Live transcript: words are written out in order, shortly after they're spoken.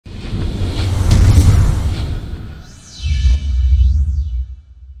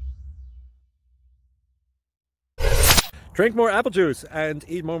Drink more apple juice and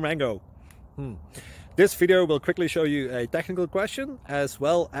eat more mango. This video will quickly show you a technical question as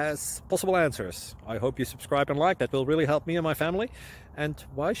well as possible answers. I hope you subscribe and like, that will really help me and my family. And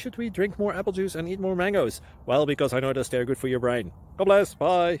why should we drink more apple juice and eat more mangoes? Well, because I noticed they're good for your brain. God bless,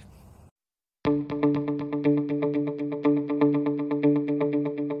 bye!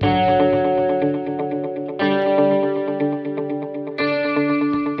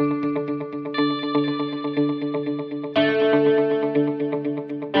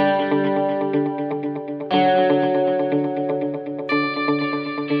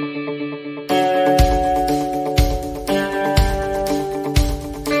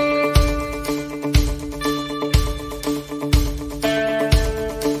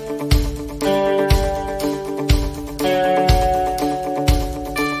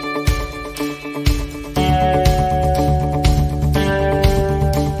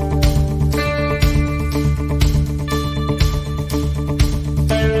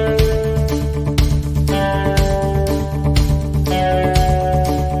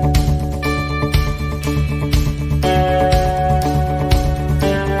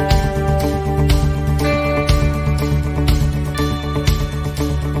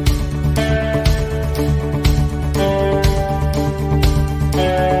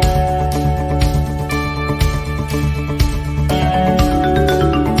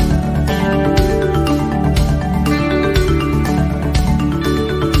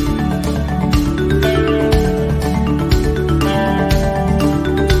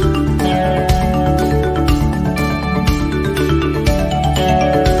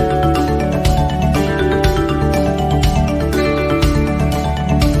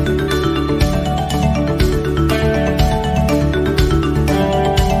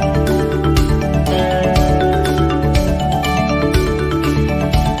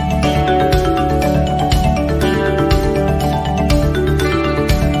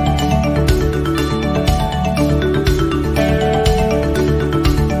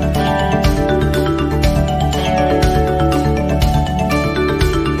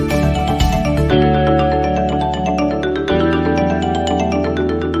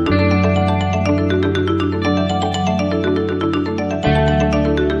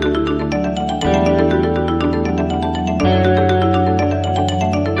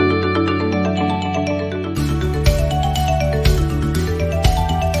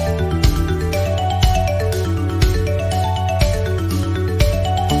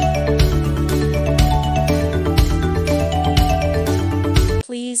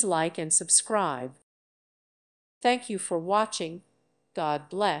 Please like and subscribe. Thank you for watching. God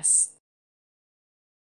bless.